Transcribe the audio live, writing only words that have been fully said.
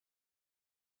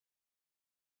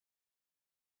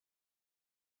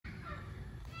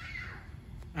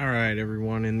All right,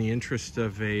 everyone, in the interest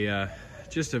of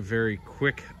just a very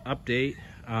quick update,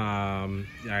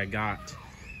 I got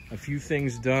a few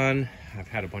things done. I've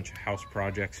had a bunch of house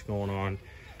projects going on,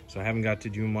 so I haven't got to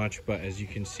do much, but as you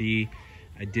can see,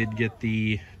 I did get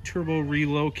the turbo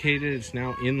relocated. It's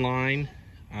now in line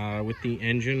with the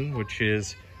engine, which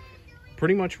is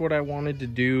pretty much what I wanted to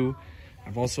do.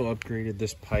 I've also upgraded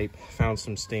this pipe, found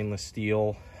some stainless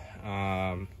steel,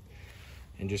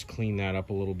 and just clean that up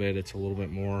a little bit. It's a little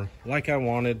bit more like I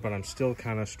wanted, but I'm still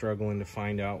kind of struggling to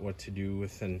find out what to do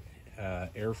with an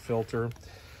air filter.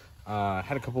 I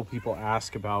had a couple people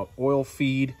ask about oil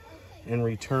feed in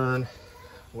return.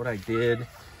 What I did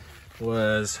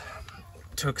was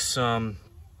took some,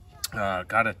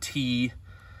 got a T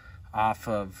off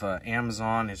of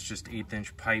Amazon. It's just 1/8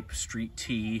 inch pipe, street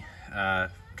T,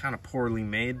 kind of poorly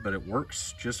made, but it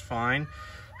works just fine.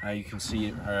 You can see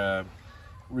it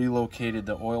relocated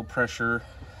the oil pressure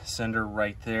sender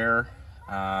right there,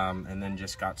 and then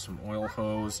just got some oil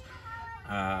hose.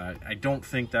 I don't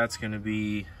think that's going to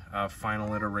be a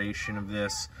final iteration of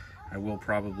this. I will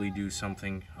probably do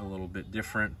something a little bit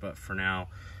different, but for now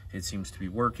it seems to be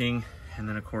working. And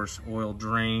then of course oil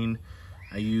drain,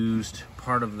 I used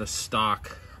part of the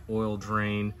stock oil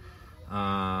drain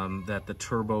that the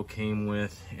turbo came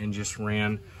with and just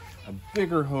ran a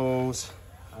bigger hose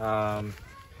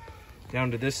down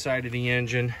to this side of the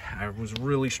engine. I was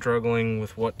really struggling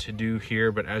with what to do here,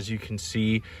 but as you can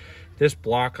see, this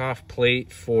block off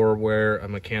plate for where a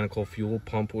mechanical fuel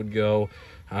pump would go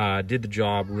did the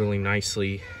job really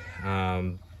nicely.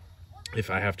 If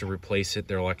I have to replace it,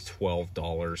 they're like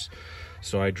 $12.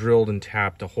 So I drilled and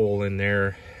tapped a hole in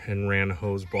there and ran a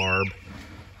hose barb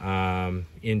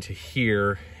into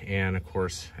here, and of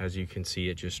course, as you can see,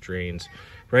 it just drains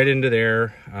right into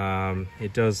there.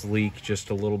 It does leak just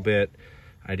a little bit.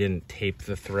 I didn't tape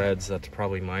the threads. That's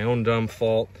probably my own dumb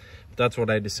fault. But that's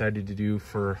what I decided to do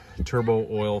for turbo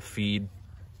oil feed.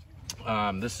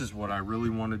 This is what I really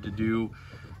wanted to do,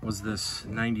 was this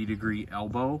 90-degree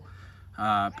elbow.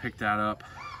 Picked that up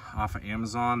off of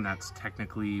Amazon. That's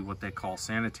technically what they call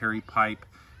sanitary pipe,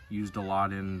 used a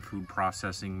lot in food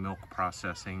processing, milk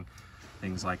processing,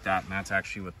 things like that. And that's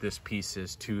actually what this piece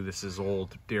is too. This is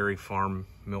old dairy farm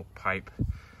milk pipe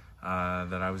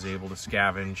that I was able to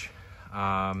scavenge.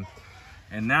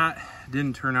 And that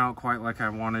didn't turn out quite like I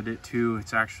wanted it to.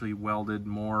 It's actually welded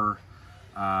more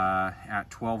at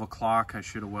 12 o'clock. I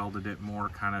should have welded it more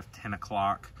kind of 10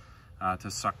 o'clock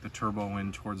to suck the turbo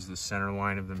in towards the center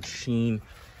line of the machine.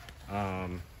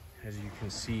 As you can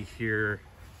see here,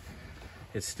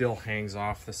 it still hangs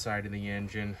off the side of the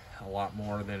engine a lot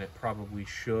more than it probably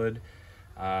should.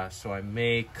 So I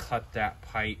may cut that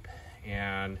pipe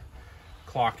and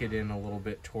clock it in a little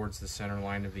bit towards the center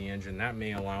line of the engine. That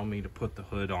may allow me to put the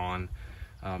hood on,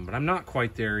 but I'm not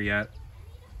quite there yet.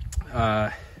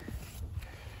 As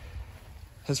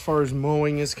far as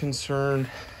mowing is concerned,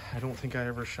 I don't think I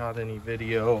ever shot any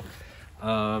video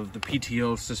of the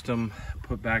PTO system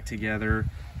put back together.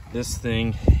 This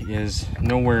thing is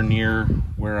nowhere near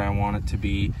where I want it to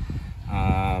be.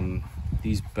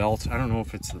 These belts, I don't know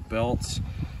if it's the belts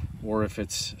or if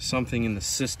it's something in the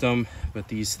system, but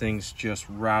these things just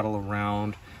rattle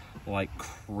around like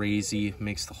crazy. It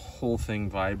makes the whole thing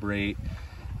vibrate.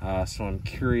 So I'm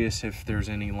curious if there's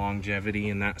any longevity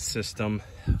in that system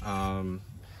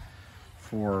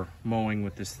for mowing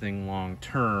with this thing long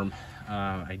term.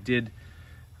 I did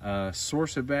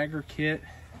source a bagger kit.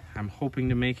 I'm hoping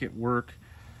to make it work.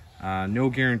 No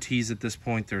guarantees at this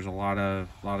point. There's a lot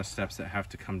of steps that have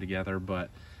to come together,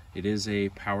 but it is a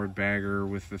powered bagger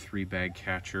with the 3-bag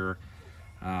catcher,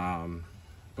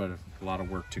 but a lot of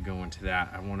work to go into that.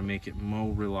 I want to make it mow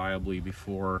reliably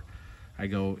before I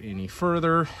go any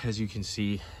further. As you can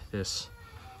see, this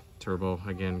turbo,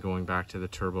 again, going back to the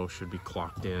turbo, should be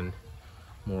clocked in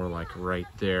more like right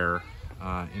there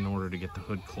in order to get the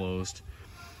hood closed,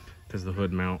 because the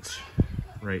hood mounts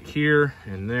right here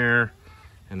and there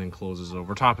and then closes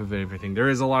over top of everything. There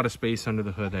is a lot of space under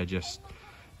the hood. I just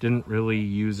didn't really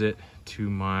use it to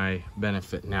my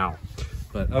benefit now.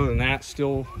 But other than that,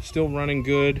 still running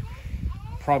good.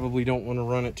 Probably don't want to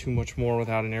run it too much more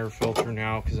without an air filter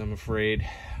now, because I'm afraid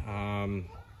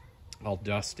I'll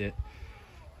dust it.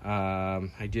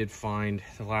 I did find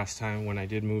the last time when I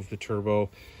did move the turbo,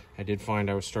 I did find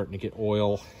I was starting to get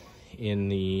oil in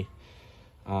the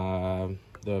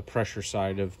pressure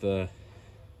side of the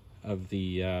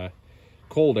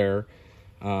cold air,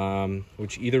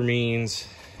 which either means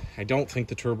I don't think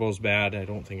the turbo's bad. I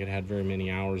don't think it had very many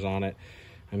hours on it.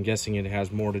 I'm guessing it has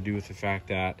more to do with the fact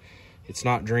that it's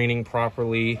not draining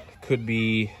properly. Could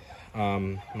be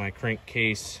my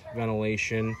crankcase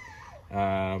ventilation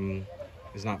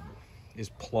is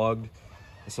plugged,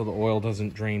 so the oil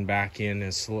doesn't drain back in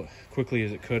as quickly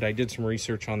as it could. I did some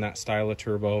research on that style of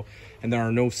turbo, and there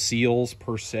are no seals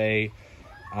per se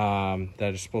that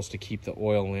are supposed to keep the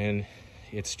oil in.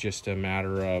 It's just a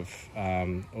matter of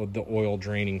the oil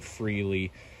draining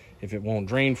freely. If it won't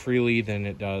drain freely, then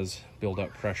it does build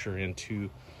up pressure into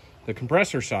the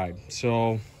compressor side.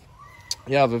 So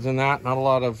yeah, other than that, not a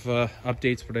lot of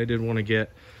updates, but I did want to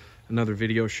get another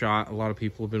video shot. A lot of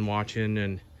people have been watching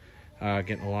and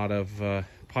getting a lot of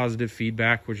positive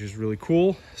feedback, which is really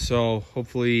cool. So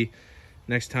hopefully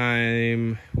next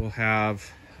time we'll have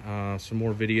some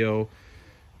more video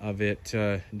of it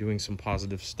doing some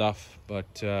positive stuff.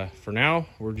 But for now,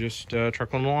 we're just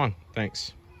trucking along.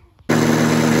 Thanks.